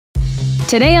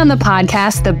Today on the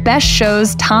podcast, The Best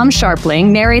Show's Tom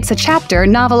Scharpling narrates a chapter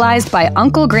novelized by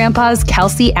Uncle Grandpa's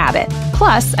Kelsy Abbott,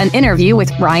 plus an interview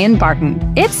with Ryan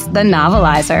Barton. It's the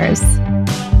Novelizers.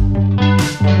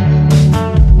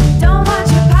 Don't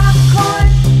want your popcorn,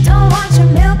 don't want your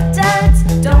milk duds,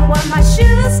 don't want my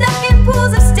shoes stuck in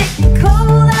pools of sticky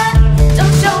cola.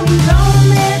 Don't show me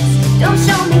romance, don't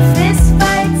show me fist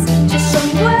fights, just show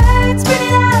me words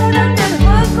printed out under the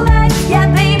book lights.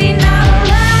 Yeah, baby, novelize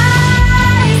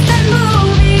the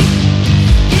movie.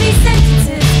 Give me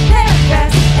sentences,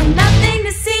 paragraphs, and nothing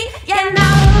to see. Yeah,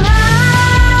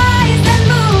 novelize the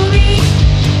movie.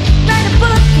 Write a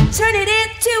book and turn it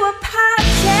into a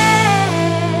podcast.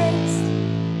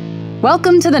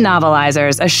 Welcome to the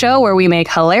Novelizers, a show where we make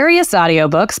hilarious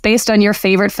audiobooks based on your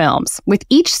favorite films, with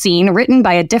each scene written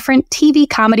by a different TV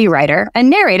comedy writer and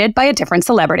narrated by a different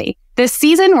celebrity. This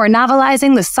season, we're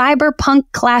novelizing the cyberpunk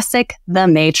classic, The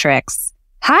Matrix.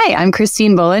 Hi, I'm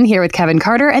Christine Bullen here with Kevin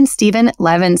Carter and Stephen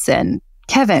Levinson.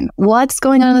 Kevin, what's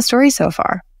going on in the story so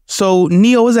far? So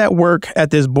Neo is at work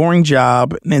at this boring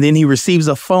job, and then he receives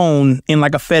a phone in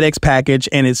like a FedEx package,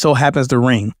 and it so happens to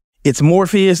ring. It's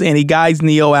Morpheus, and he guides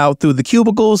Neo out through the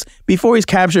cubicles before he's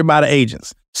captured by the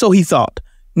agents. So he thought.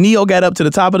 Neo got up to the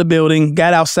top of the building,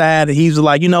 got outside, and he was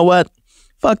like, you know what?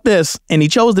 Fuck this. And he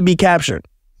chose to be captured.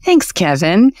 Thanks,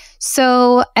 Kevin.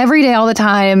 So every day, all the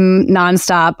time,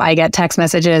 nonstop, I get text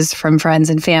messages from friends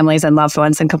and families and loved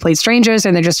ones and complete strangers,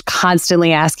 and they're just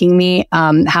constantly asking me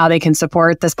how they can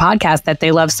support this podcast that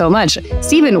they love so much.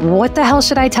 Stephen, what the hell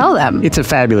should I tell them? It's a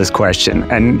fabulous question,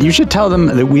 and you should tell them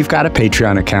that we've got a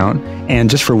Patreon account,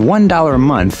 and just for $1 a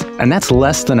month, and that's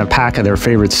less than a pack of their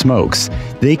favorite smokes,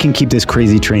 they can keep this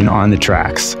crazy train on the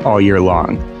tracks all year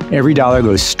long. Every dollar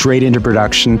goes straight into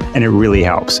production, and it really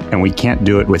helps, and we can't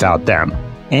do it without them.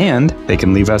 And they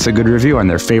can leave us a good review on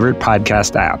their favorite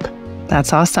podcast app.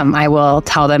 That's awesome. I will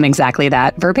tell them exactly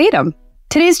that verbatim.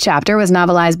 Today's chapter was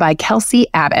novelized by Kelsy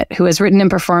Abbott, who has written and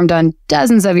performed on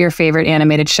dozens of your favorite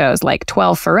animated shows like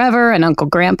 12 Forever and Uncle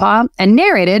Grandpa, and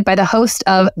narrated by the host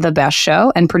of The Best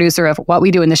Show and producer of What We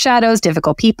Do in the Shadows,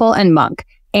 Difficult People, and Monk,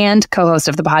 and co-host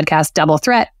of the podcast Double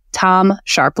Threat, Tom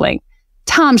Scharpling.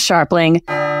 Tom Scharpling,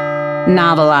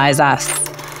 novelize us.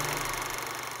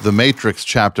 The Matrix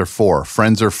Chapter 4,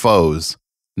 Friends or Foes,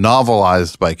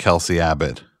 novelized by Kelsy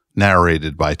Abbott,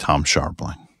 narrated by Tom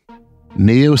Scharpling.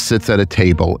 Neo sits at a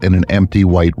table in an empty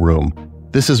white room.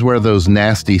 This is where those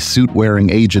nasty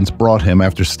suit-wearing agents brought him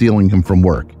after stealing him from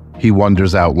work. He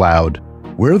wonders out loud,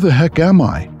 "Where the heck am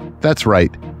I?" That's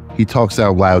right, he talks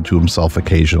out loud to himself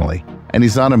occasionally, and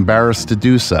he's not embarrassed to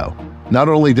do so. Not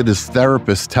only did his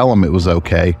therapist tell him it was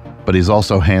okay, but he's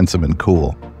also handsome and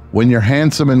cool. When you're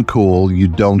handsome and cool, you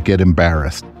don't get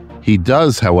embarrassed. He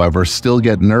does, however, still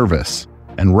get nervous.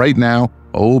 And right now,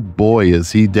 oh boy,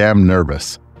 is he damn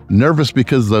nervous. Nervous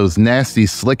because those nasty,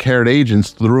 slick-haired agents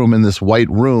threw him in this white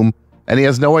room, and he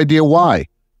has no idea why.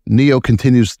 Neo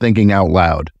continues thinking out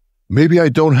loud. Maybe I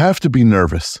don't have to be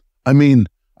nervous. I mean,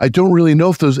 I don't really know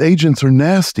if those agents are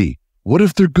nasty. What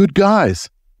if they're good guys?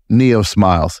 Neo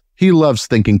smiles. He loves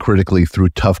thinking critically through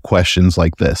tough questions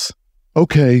like this.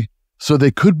 Okay, so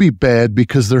they could be bad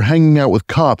because they're hanging out with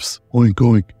cops, oink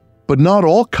oink. But not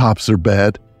all cops are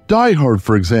bad. Die Hard,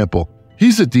 for example.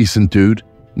 He's a decent dude.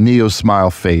 Neo's smile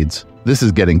fades. This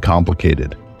is getting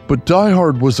complicated. But Die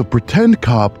Hard was a pretend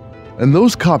cop, and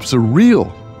those cops are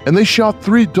real. And they shot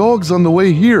 3 dogs on the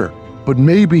way here. But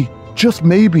maybe, just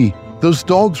maybe, those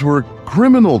dogs were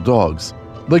criminal dogs.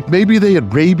 Like maybe they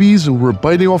had rabies and were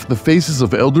biting off the faces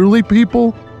of elderly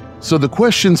people? So the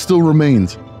question still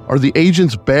remains, are the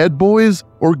agents bad boys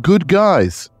or good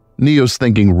guys? Neo's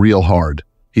thinking real hard.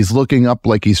 He's looking up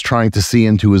like he's trying to see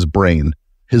into his brain.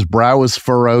 His brow is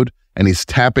furrowed, and he's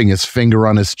tapping his finger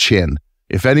on his chin.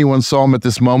 If anyone saw him at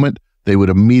this moment, they would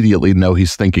immediately know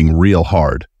he's thinking real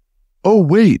hard. Oh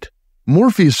wait,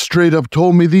 Morpheus straight up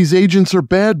told me these agents are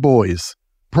bad boys.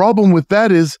 Problem with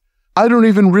that is, I don't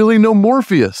even really know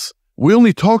Morpheus. We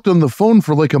only talked on the phone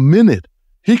for like a minute.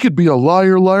 He could be a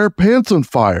liar, pants on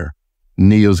fire.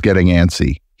 Neo's getting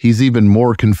antsy. He's even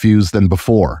more confused than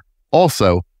before.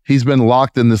 Also, he's been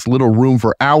locked in this little room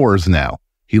for hours now.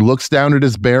 He looks down at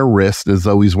his bare wrist as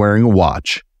though he's wearing a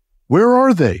watch. Where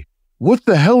are they? What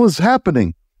the hell is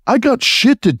happening? I got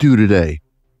shit to do today.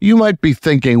 You might be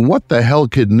thinking, what the hell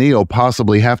could Neo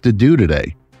possibly have to do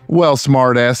today? Well,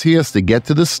 smartass, he has to get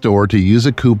to the store to use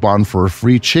a coupon for a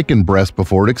free chicken breast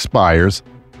before it expires.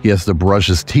 He has to brush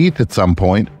his teeth at some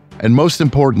point. And most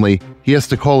importantly, he has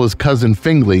to call his cousin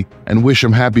Fingley and wish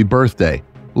him happy birthday.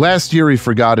 Last year he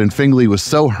forgot, and Fingley was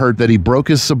so hurt that he broke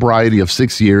his sobriety of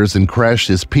 6 years and crashed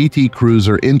his PT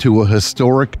Cruiser into a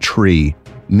historic tree.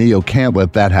 Neo can't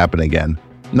let that happen again.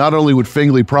 Not only would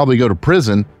Fingley probably go to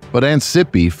prison, but Aunt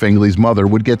Sippy, Fingley's mother,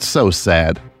 would get so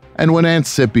sad. And when Aunt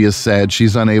Sippy is sad,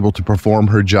 she's unable to perform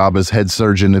her job as head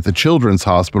surgeon at the children's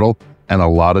hospital, and a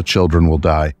lot of children will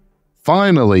die.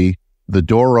 Finally, the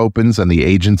door opens and the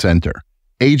agents enter.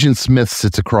 Agent Smith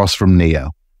sits across from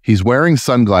Neo. He's wearing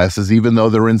sunglasses even though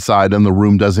they're inside and the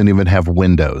room doesn't even have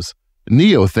windows.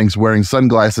 Neo thinks wearing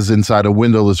sunglasses inside a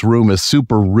windowless room is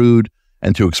super rude,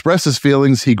 and to express his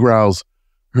feelings, he growls,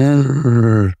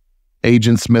 "Rrr."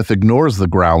 Agent Smith ignores the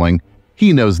growling.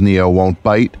 He knows Neo won't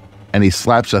bite, and he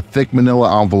slaps a thick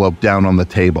manila envelope down on the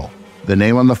table. The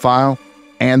name on the file?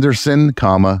 Anderson,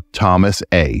 Thomas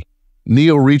A.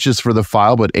 Neo reaches for the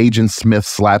file, but Agent Smith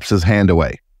slaps his hand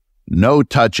away. "No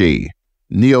touchy."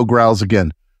 Neo growls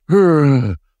again.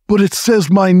 "But it says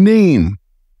my name."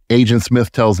 Agent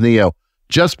Smith tells Neo,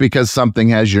 "Just because something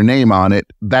has your name on it,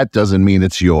 that doesn't mean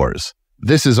it's yours.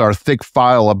 This is our thick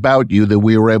file about you that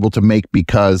we were able to make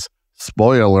because,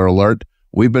 spoiler alert,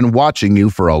 we've been watching you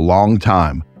for a long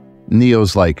time."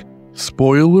 Neo's like,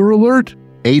 "Spoiler alert?"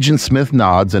 Agent Smith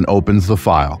nods and opens the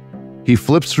file. He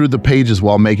flips through the pages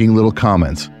while making little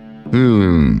comments.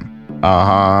 Ooh,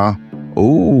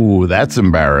 that's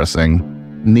embarrassing.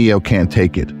 Neo can't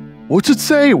take it. "What's it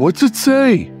say? What's it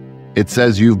say?" "It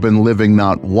says you've been living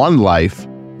not one life,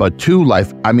 but two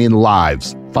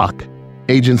lives. Fuck."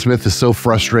 Agent Smith is so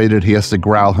frustrated he has to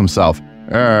growl himself.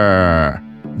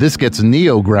 This gets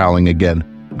Neo growling again.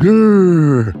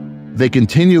 Grrr. They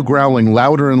continue growling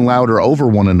louder and louder over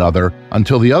one another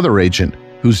until the other agent,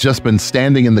 who's just been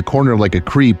standing in the corner like a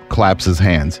creep, claps his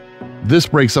hands. This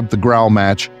breaks up the growl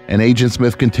match, and Agent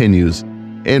Smith continues.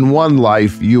 "In one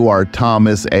life, you are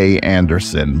Thomas A.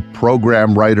 Anderson,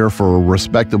 program writer for a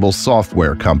respectable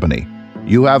software company.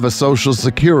 You have a social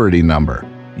security number.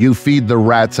 You feed the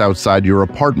rats outside your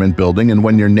apartment building, and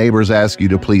when your neighbors ask you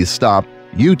to please stop,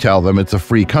 you tell them it's a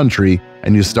free country,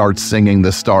 and you start singing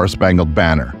the Star-Spangled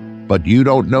Banner. But you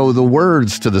don't know the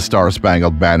words to the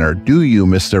Star-Spangled Banner, do you,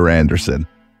 Mr. Anderson?"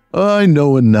 "I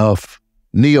know enough."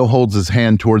 Neo holds his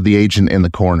hand toward the agent in the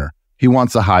corner. He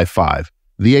wants a high five.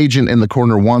 The agent in the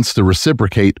corner wants to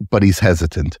reciprocate, but he's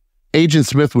hesitant. Agent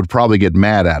Smith would probably get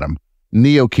mad at him.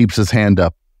 Neo keeps his hand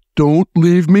up. "Don't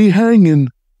leave me hanging."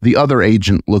 The other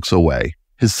agent looks away.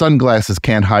 His sunglasses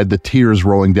can't hide the tears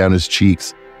rolling down his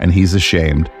cheeks, and he's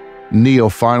ashamed. Neo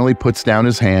finally puts down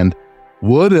his hand.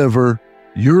 "Whatever.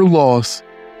 Your loss.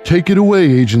 Take it away,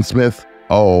 Agent Smith."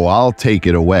 "Oh, I'll take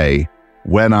it away.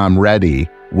 When I'm ready,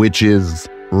 which is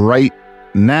right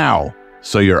now.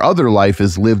 So your other life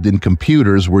is lived in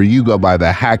computers where you go by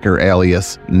the hacker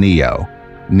alias Neo."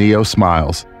 Neo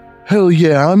smiles. "Hell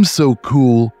yeah, I'm so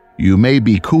cool." "You may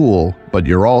be cool, but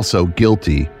you're also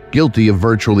guilty. Guilty of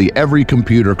virtually every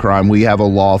computer crime we have a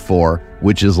law for,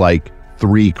 which is like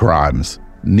 3 crimes.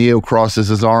 Neo crosses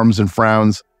his arms and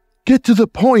frowns. "Get to the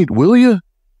point, will you?"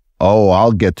 "Oh,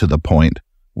 I'll get to the point.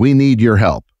 We need your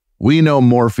help. We know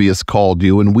Morpheus called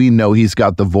you, and we know he's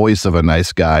got the voice of a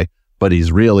nice guy, but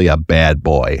he's really a bad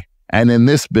boy. And in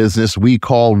this business, we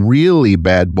call really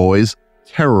bad boys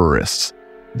terrorists.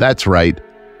 That's right.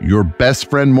 Your best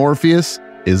friend Morpheus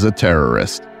is a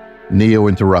terrorist." Neo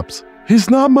interrupts. "He's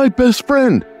not my best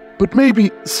friend, but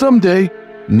maybe someday."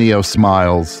 Neo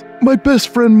smiles. "My best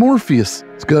friend Morpheus.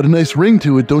 It's got a nice ring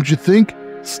to it, don't you think?"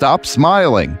 "Stop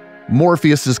smiling.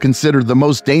 Morpheus is considered the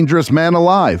most dangerous man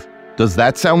alive. Does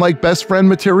that sound like best friend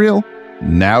material?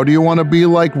 Now do you want to be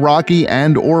like Rocky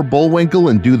and or Bullwinkle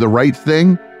and do the right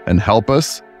thing and help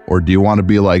us? Or do you want to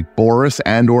be like Boris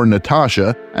and or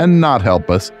Natasha and not help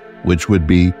us, which would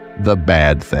be the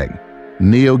bad thing?"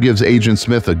 Neo gives Agent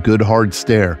Smith a good hard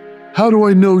stare. "How do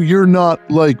I know you're not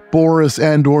like Boris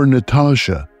and or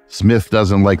Natasha?" Smith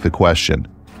doesn't like the question.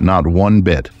 Not one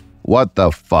bit. "What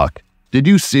the fuck? Did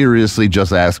you seriously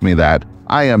just ask me that?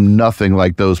 I am nothing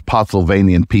like those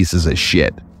Pottsylvanian pieces of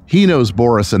shit." He knows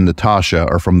Boris and Natasha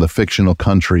are from the fictional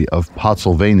country of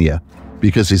Pottsylvania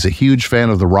because he's a huge fan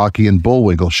of the Rocky and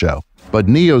Bullwinkle show. But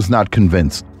Neo's not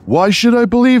convinced. "Why should I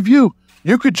believe you?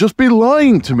 You could just be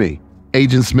lying to me."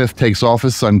 Agent Smith takes off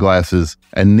his sunglasses,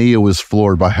 and Neo is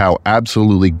floored by how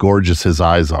absolutely gorgeous his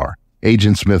eyes are.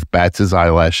 Agent Smith bats his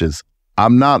eyelashes.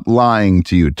 "I'm not lying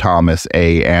to you, Thomas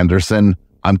A. Anderson.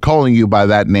 I'm calling you by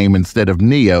that name instead of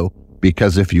Neo,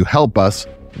 because if you help us,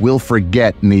 we'll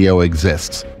forget Neo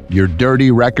exists. Your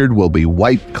dirty record will be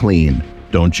wiped clean.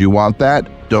 Don't you want that?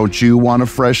 Don't you want a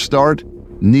fresh start?"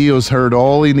 Neo's heard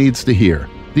all he needs to hear.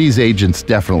 These agents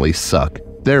definitely suck.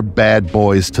 They're bad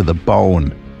boys to the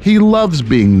bone. He loves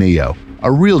being Neo.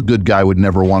 A real good guy would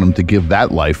never want him to give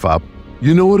that life up.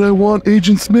 "You know what I want,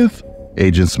 Agent Smith?"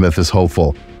 Agent Smith is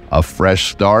hopeful. "A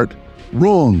fresh start?"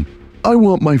 Wrong. I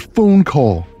want my phone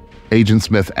call. Agent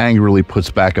Smith angrily puts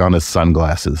back on his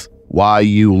sunglasses. Why,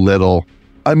 you little...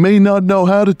 I may not know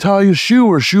how to tie a shoe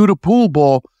or shoot a pool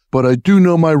ball, but I do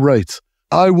know my rights.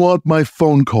 I want my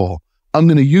phone call. I'm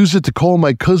going to use it to call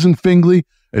my cousin Fingley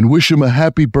and wish him a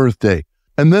happy birthday.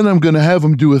 And then I'm going to have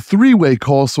him do a 3-way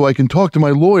call so I can talk to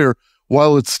my lawyer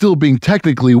while it's still being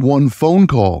technically one phone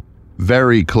call.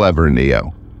 Very clever,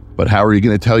 Neo. But how are you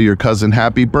going to tell your cousin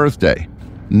happy birthday?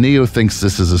 Neo thinks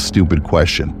this is a stupid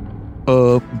question.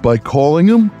 By calling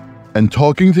him and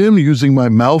talking to him using my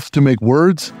mouth to make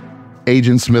words?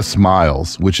 Agent Smith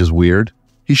smiles, which is weird.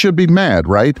 He should be mad,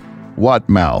 right? What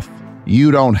mouth?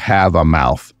 You don't have a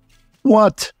mouth.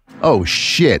 What? Oh,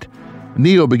 shit.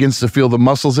 Neo begins to feel the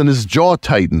muscles in his jaw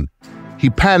tighten. He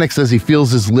panics as he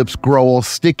feels his lips grow all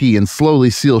sticky and slowly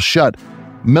seal shut,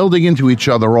 melding into each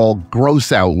other all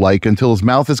gross out like until his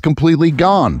mouth is completely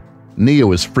gone.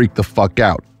 Neo is freaked the fuck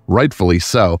out, rightfully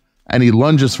so, and he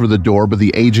lunges for the door, but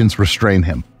the agents restrain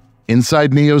him.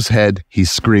 Inside Neo's head,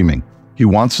 he's screaming. He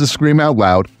wants to scream out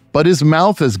loud, but his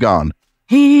mouth is gone.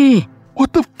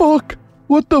 What the fuck?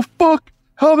 What the fuck?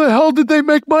 How the hell did they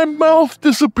make my mouth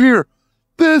disappear?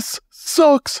 This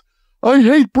sucks. I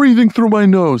hate breathing through my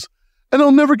nose. And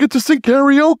I'll never get to sing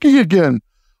karaoke again.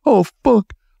 Oh,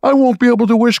 fuck. I won't be able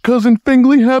to wish Cousin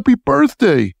Fingley happy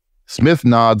birthday. Smith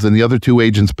nods and the other two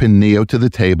agents pin Neo to the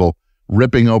table,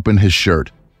 ripping open his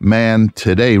shirt. Man,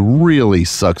 today really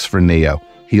sucks for Neo.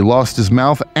 He lost his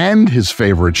mouth and his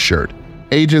favorite shirt.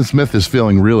 Agent Smith is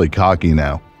feeling really cocky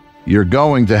now. You're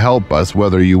going to help us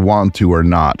whether you want to or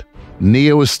not.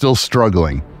 Neo is still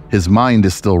struggling. His mind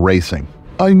is still racing.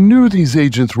 I knew these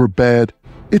agents were bad.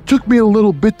 It took me a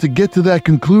little bit to get to that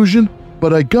conclusion,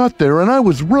 but I got there and I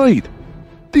was right.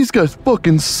 These guys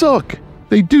fucking suck.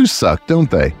 They do suck, don't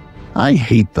they? I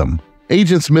hate them.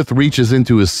 Agent Smith reaches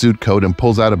into his suit coat and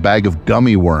pulls out a bag of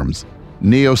gummy worms.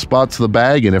 Neo spots the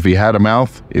bag, and if he had a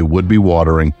mouth, it would be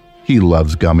watering. He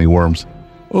loves gummy worms.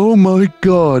 Oh my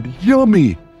god,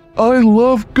 yummy! I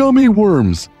love gummy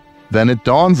worms! Then it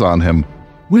dawns on him.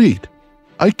 Wait,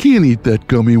 I can't eat that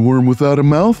gummy worm without a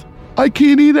mouth. I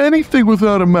can't eat anything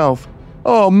without a mouth.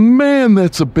 Oh man,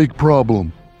 that's a big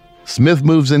problem. Smith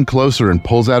moves in closer and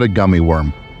pulls out a gummy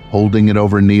worm, holding it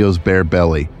over Neo's bare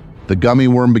belly. The gummy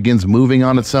worm begins moving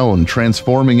on its own,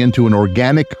 transforming into an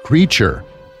organic creature.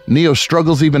 Neo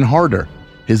struggles even harder,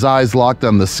 his eyes locked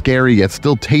on the scary yet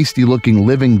still tasty-looking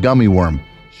living gummy worm.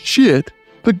 Shit,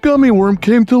 the gummy worm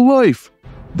came to life.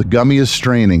 The gummy is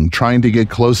straining, trying to get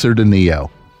closer to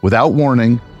Neo. Without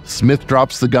warning, Smith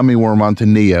drops the gummy worm onto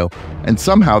Neo, and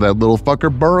somehow that little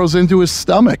fucker burrows into his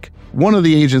stomach. One of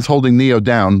the agents holding Neo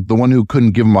down, the one who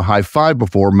couldn't give him a high five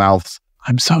before, mouths,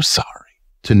 "I'm so sorry,"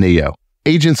 to Neo.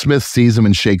 Agent Smith sees him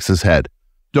and shakes his head.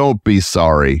 Don't be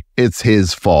sorry. It's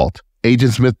his fault.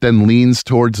 Agent Smith then leans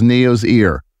towards Neo's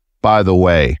ear. By the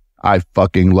way, I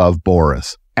fucking love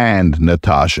Boris and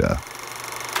Natasha.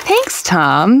 Thanks,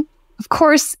 Tom. Of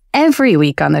course, every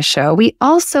week on the show, we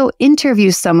also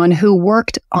interview someone who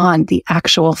worked on the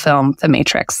actual film, The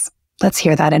Matrix. Let's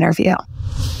hear that interview.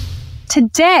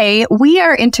 Today, we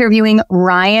are interviewing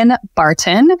Ryan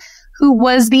Barton, who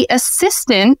was the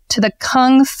assistant to the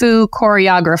Kung Fu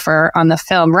choreographer on the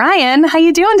film. Ryan, how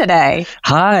you doing today?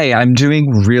 Hi, I'm doing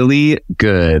really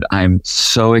good. I'm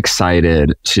so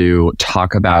excited to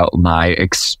talk about my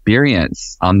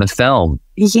experience on the film.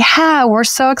 Yeah, we're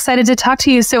so excited to talk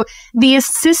to you. So the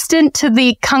assistant to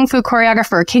the Kung Fu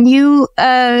choreographer, can you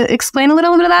explain a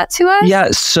little bit of that to us?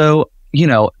 Yeah, so,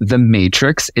 The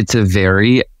Matrix, it's a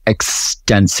very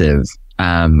extensive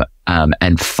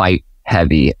and fight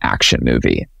heavy action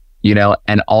movie,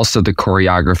 and also the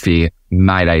choreography,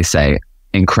 might I say,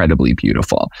 incredibly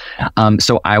beautiful.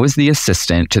 So I was the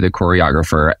assistant to the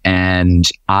choreographer, and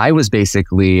I was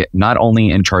basically not only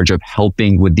in charge of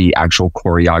helping with the actual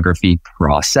choreography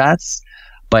process,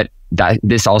 but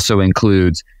this also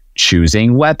includes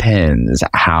choosing weapons,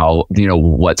 how,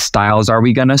 what styles are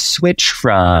we going to switch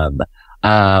from?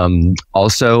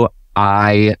 Also,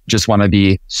 I just want to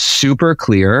be super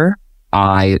clear.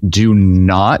 I do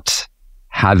not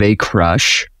have a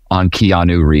crush on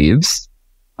Keanu Reeves.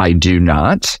 I do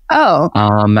not. Oh.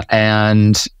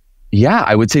 And yeah,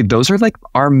 I would say those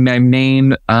are my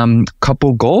main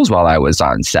couple goals while I was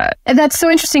on set. That's so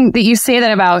interesting that you say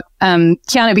that about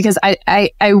Keanu, because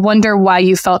I wonder why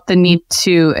you felt the need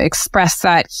to express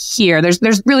that here.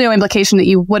 There's really no implication that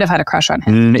you would have had a crush on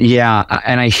him. Yeah,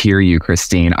 and I hear you,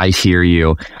 Christine. I hear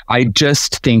you. I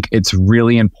just think it's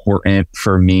really important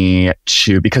for me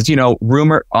to, because,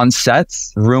 on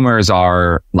sets, rumors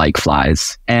are like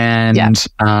flies. And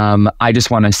I just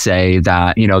want to say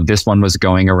that, this one was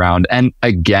going around around. And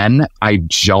again, I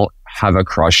don't have a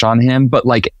crush on him, but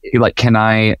like can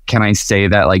I say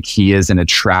that like he is an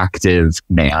attractive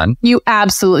man? You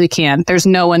absolutely can. There's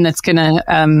no one that's gonna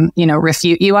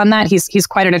refute you on that. He's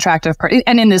quite an attractive person.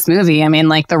 And in this movie, I mean,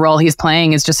 like the role he's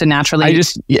playing is just a naturally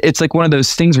it's like one of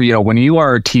those things where, when you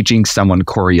are teaching someone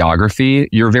choreography,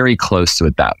 you're very close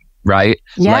with them, right?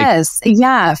 Yes.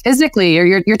 Yeah. Physically,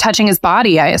 you're touching his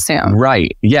body, I assume.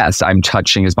 Right. Yes, I'm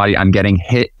touching his body. I'm getting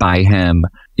hit by him.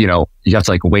 You have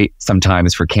to like wait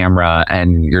sometimes for camera,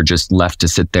 and you're just left to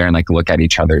sit there and like look at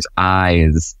each other's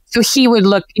eyes. So he would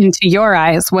look into your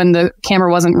eyes when the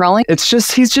camera wasn't rolling?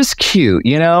 He's just cute,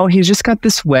 He's just got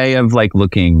this way of like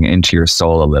looking into your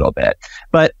soul a little bit.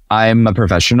 But I'm a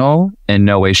professional. In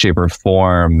no way, shape, or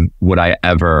form would I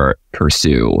ever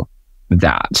pursue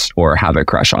that or have a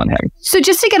crush on him. So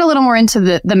just to get a little more into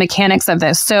the mechanics of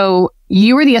this. So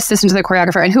you were the assistant to the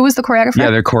choreographer, and who was the choreographer?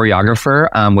 Yeah, the choreographer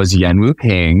was Yen Wu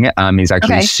Ping. He's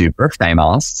actually super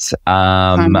famous.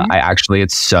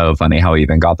 It's so funny how he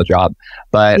even got the job.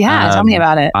 But tell me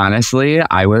about it. Honestly,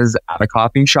 I was at a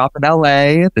coffee shop in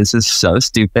LA. This is so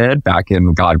stupid. Back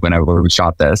in whenever we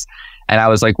shot this. And I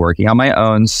was like working on my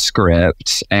own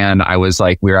script, and I was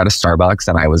like, we were at a Starbucks,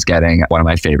 and I was getting one of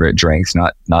my favorite drinks,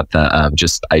 not the I'm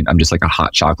just like a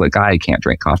hot chocolate guy. I can't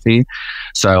drink coffee,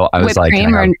 so I was whipped like,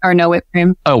 cream or no whipped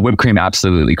cream? Oh, whipped cream,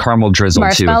 absolutely. Caramel drizzle too,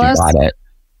 if you got it.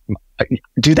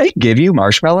 Do they give you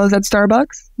marshmallows at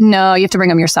Starbucks? No, you have to bring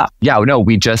them yourself. Yeah, no,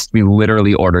 we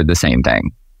literally ordered the same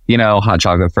thing. Hot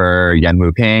chocolate for Yen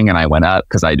Wu Ping, and I went up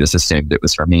because I just assumed it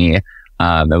was for me.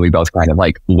 And we both kind of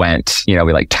like went, we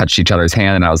like touched each other's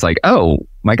hand, and I was like, oh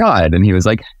my God. And he was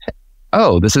like,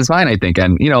 oh, this is mine, I think.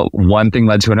 And, one thing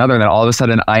led to another. And then all of a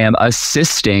sudden I am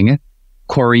assisting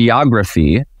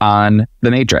choreography on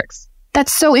The Matrix.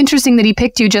 That's so interesting that he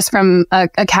picked you just from a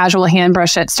casual hand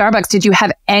brush at Starbucks. Did you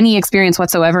have any experience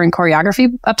whatsoever in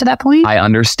choreography up to that point? I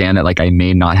understand that like I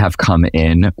may not have come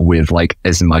in with like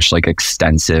as much like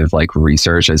extensive like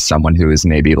research as someone who is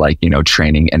maybe like,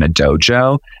 training in a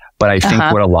dojo. But I think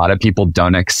what a lot of people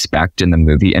don't expect in the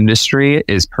movie industry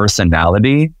is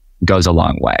personality goes a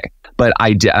long way. But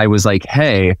I was like,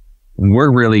 hey,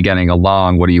 we're really getting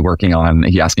along. What are you working on?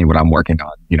 He asked me what I'm working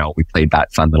on. We played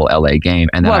that fun little LA game.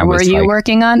 And then what were you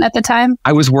working on at the time?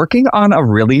 I was working on a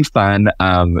really fun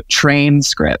train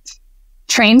script.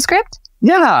 Train script?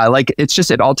 Yeah, like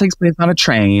it all takes place on a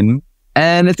train.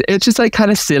 And it's just like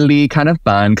kind of silly, kind of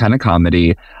fun, kind of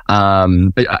comedy.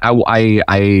 But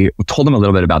I told him a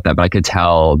little bit about that, but I could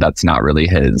tell that's not really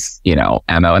his, MO.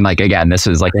 And like, again, this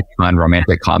was like a fun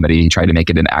romantic comedy. He tried to make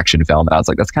it an action film. And I was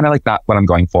like, that's kind of like what I'm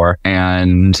going for.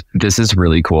 And this is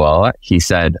really cool. He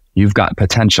said, you've got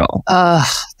potential.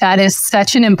 That is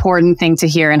such an important thing to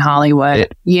hear in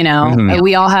Hollywood. We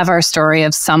all have our story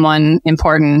of someone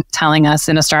important telling us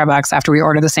in a Starbucks after we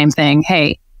order the same thing,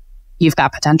 hey, you've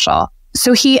got potential.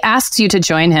 So he asks you to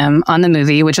join him on the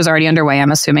movie, which is already underway,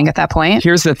 I'm assuming, at that point.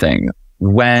 Here's the thing.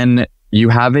 When you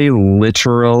have a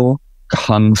literal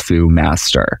kung fu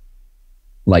master,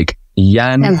 like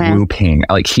Yen Wu Ping,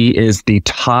 like he is the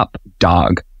top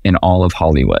dog in all of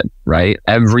Hollywood, right?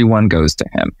 Everyone goes to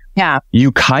him. Yeah.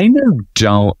 You kind of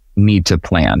don't need to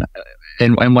plan.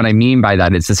 And what I mean by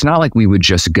that is it's not like we would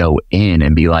just go in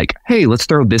and be like, hey, let's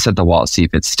throw this at the wall, see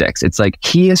if it sticks. It's like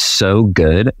he is so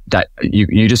good that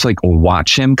you just like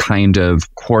watch him kind of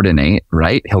coordinate,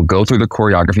 right? He'll go through the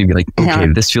choreography and be like,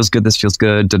 okay, this feels good,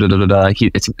 da da da da da.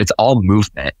 It's all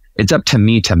movement. It's up to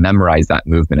me to memorize that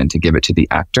movement and to give it to the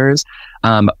actors.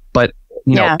 But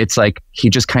it's like he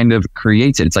just kind of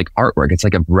creates it. It's like artwork. It's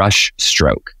like a brush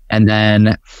stroke. And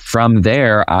then from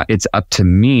there, it's up to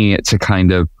me to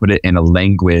kind of put it in a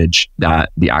language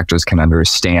that the actors can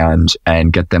understand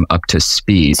and get them up to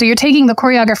speed. So you're taking the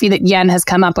choreography that Yen has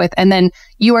come up with, and then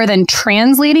you are then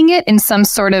translating it in some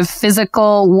sort of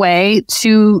physical way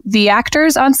to the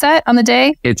actors on set on the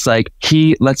day? It's like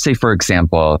let's say, for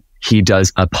example, he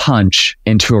does a punch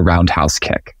into a roundhouse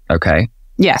kick, okay?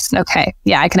 Yes, okay.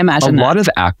 Yeah, I can imagine that. A lot of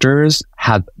actors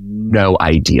have no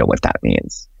idea what that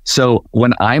means. So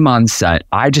when I'm on set,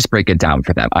 I just break it down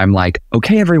for them. I'm like,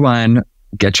 okay, everyone,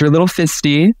 get your little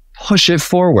fisty, push it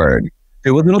forward,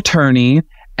 do a little turny,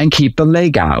 and keep the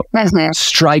leg out.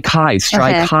 Strike high,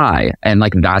 high. And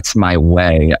like, that's my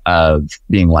way of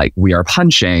being like, we are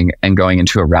punching and going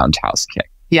into a roundhouse kick.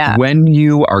 Yeah. When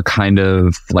you are kind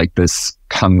of like this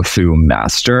kung fu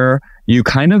master, you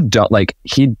kind of don't like,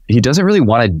 he doesn't really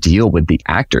want to deal with the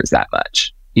actors that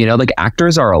much. Like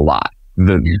actors are a lot.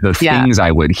 The things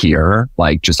I would hear,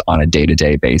 like just on a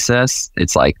day-to-day basis,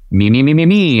 it's like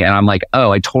me. And I'm like,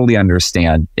 oh, I totally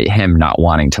understand him not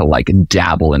wanting to like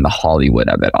dabble in the Hollywood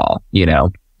of it all,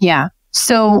 Yeah.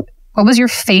 So What was your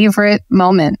favorite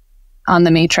moment on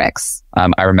The Matrix?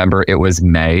 I remember it was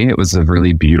May. It was a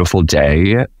really beautiful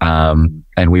day,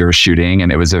 and we were shooting,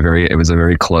 and it was a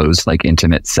very closed, like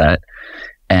intimate set.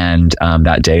 And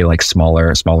that day, like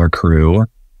smaller crew.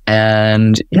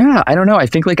 And yeah, I don't know. I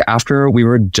think like after we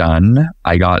were done,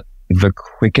 I got the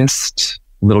quickest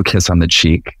little kiss on the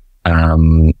cheek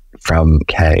from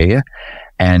Kay,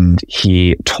 and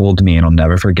he told me, and I'll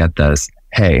never forget this,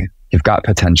 "Hey, you've got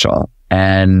potential."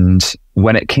 And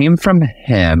when it came from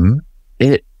him,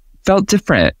 it felt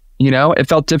different. It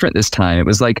felt different this time. It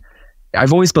was like,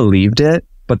 I've always believed it,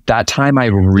 but that time I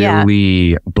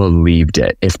really believed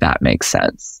it, if that makes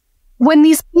sense. When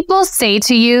these people say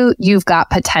to you, you've got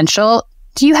potential,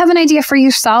 do you have an idea for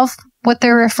yourself what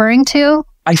they're referring to?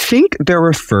 I think they're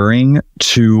referring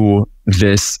to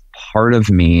this part of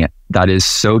me that is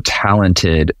so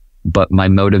talented, but my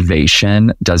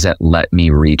motivation doesn't let me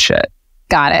reach it.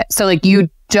 Got it. So like you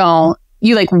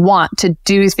like want to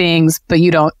do things, but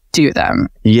you don't do them.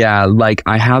 Yeah, like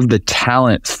I have the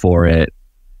talent for it,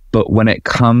 but when it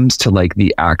comes to like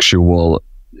the actual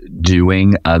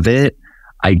doing of it,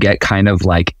 I get kind of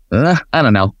like, I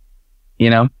don't know.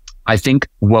 I think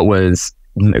what was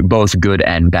both good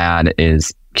and bad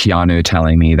is Keanu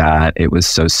telling me that it was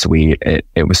so sweet.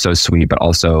 It was so sweet, but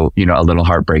also, a little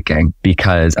heartbreaking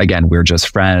because again, we're just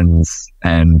friends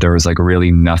and there was like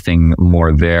really nothing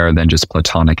more there than just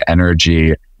platonic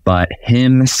energy. But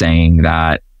him saying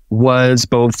that was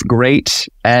both great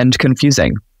and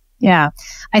confusing. Yeah.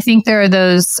 I think there are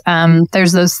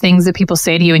there's those things that people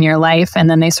say to you in your life, and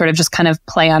then they sort of just kind of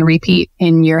play on repeat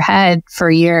in your head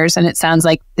for years. And it sounds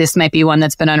like this might be one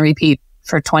that's been on repeat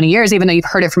for 20 years, even though you've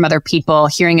heard it from other people,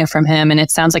 hearing it from him. And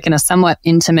it sounds like in a somewhat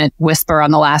intimate whisper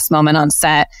on the last moment on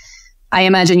set. I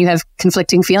imagine you have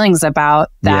conflicting feelings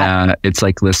about that. Yeah, it's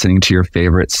like listening to your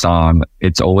favorite song.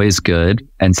 It's always good.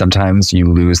 And sometimes you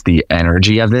lose the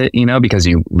energy of it, because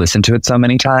you listen to it so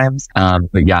many times.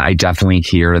 But yeah, I definitely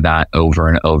hear that over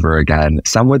and over again.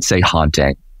 Some would say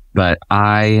haunting, but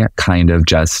I kind of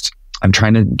I'm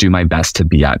trying to do my best to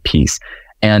be at peace.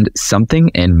 And something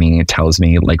in me tells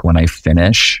me, like, when I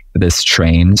finish this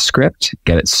train script,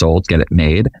 get it sold, get it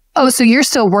made. Oh, so you're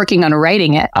still working on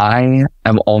writing it? I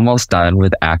am almost done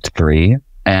with Act 3.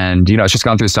 And, it's just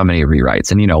gone through so many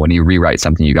rewrites. And, when you rewrite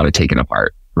something, you got to take it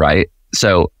apart, right?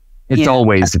 So it's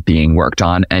always being worked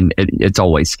on and it's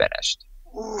always finished.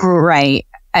 Right.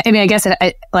 I mean, I guess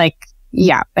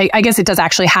I guess it does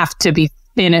actually have to be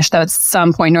finished though at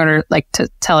some point in order to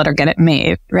tell it or get it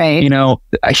made, right?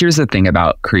 Here's the thing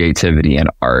about creativity and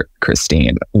art,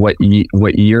 Christine. What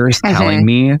you're telling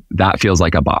me, that feels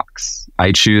like a box.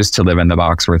 I choose to live in the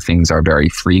box where things are very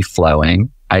free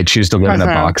flowing. I choose to live in a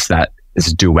box that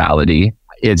is duality.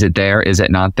 Is it there? Is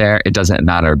it not there? It doesn't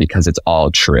matter because it's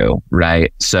all true,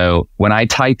 right? So when I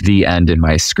type the end in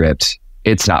my script,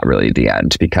 it's not really the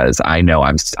end because I know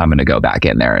I'm going to go back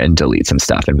in there and delete some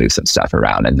stuff and move some stuff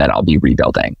around and then I'll be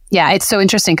rebuilding. Yeah, it's so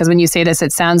interesting because when you say this,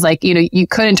 it sounds like, you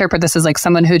could interpret this as like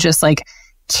someone who just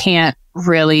can't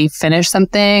really finish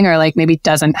something or maybe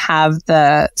doesn't have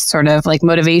the sort of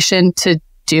motivation to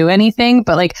do anything.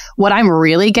 But what I'm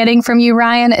really getting from you,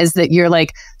 Ryan, is that you're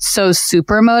so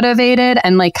super motivated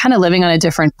and kind of living on a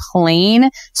different plane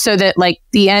so that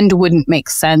the end wouldn't make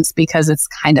sense because it's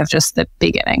kind of just the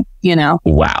beginning,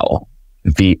 Wow.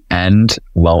 The end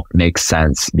won't make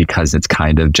sense because it's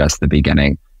kind of just the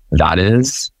beginning. That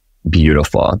is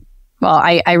beautiful. Well,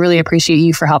 I really appreciate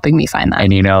you for helping me find that.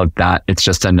 And that it's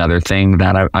just another thing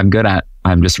that I'm good at.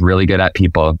 I'm just really good at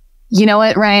people. You know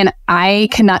what, Ryan? I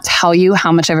cannot tell you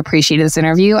how much I've appreciated this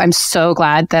interview. I'm so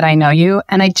glad that I know you.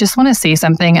 And I just want to say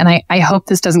something, and I hope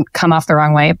this doesn't come off the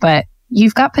wrong way, but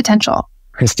you've got potential.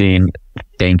 Christine,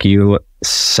 thank you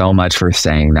so much for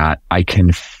saying that. I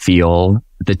can feel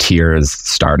the tears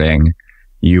starting.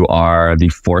 You are the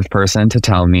fourth person to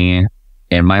tell me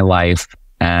in my life,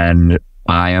 and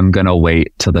I am going to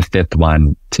wait till the fifth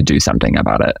one to do something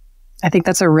about it. I think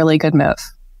that's a really good move.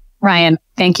 Ryan,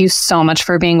 thank you so much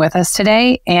for being with us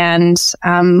today, and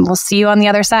we'll see you on the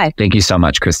other side. Thank you so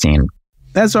much, Christine.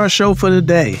 That's our show for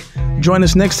today. Join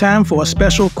us next time for a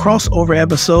special crossover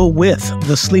episode with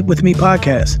the Sleep With Me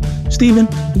podcast. Stephen,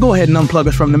 go ahead and unplug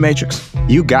us from The Matrix.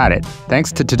 You got it.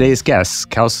 Thanks to today's guests,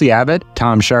 Kelsy Abbott,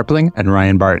 Tom Scharpling, and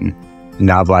Ryan Barton.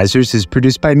 Novelizers is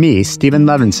produced by me, Stephen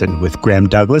Levinson, with Graham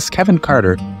Douglas, Kevin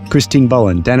Carter, Christine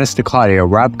Bullen, Dennis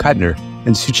DeClaudio, Rob Kuttner,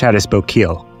 and Suchatis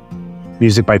Bokil.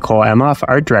 Music by Cole Emhoff,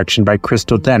 art direction by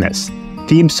Crystal Dennis.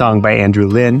 Theme song by Andrew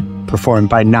Lynn, performed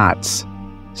by Knots.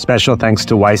 Special thanks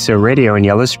to YSO Radio in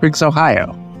Yellow Springs,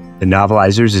 Ohio. The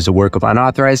Novelizers is a work of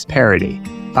unauthorized parody.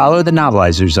 Follow the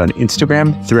Novelizers on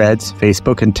Instagram, Threads,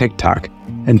 Facebook, and TikTok.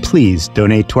 And please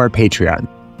donate to our Patreon.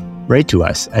 Write to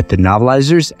us at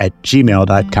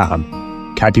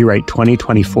thenovelizers@gmail.com. Copyright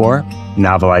 2024,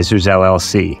 Novelizers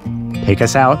LLC. Take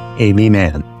us out, Amy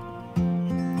Mann.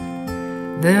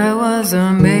 There was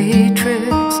a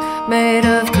matrix made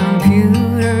of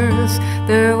computers.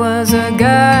 There was a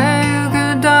guy who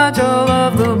could dodge all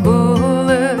of the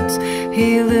bullets.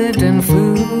 He lived in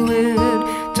fluid,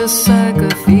 just like a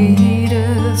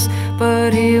fetus.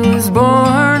 But he was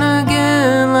born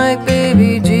again like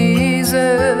baby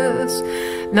Jesus.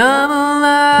 Novelize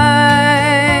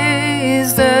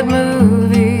that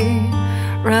movie,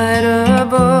 write a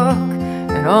book,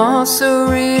 and also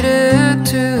read it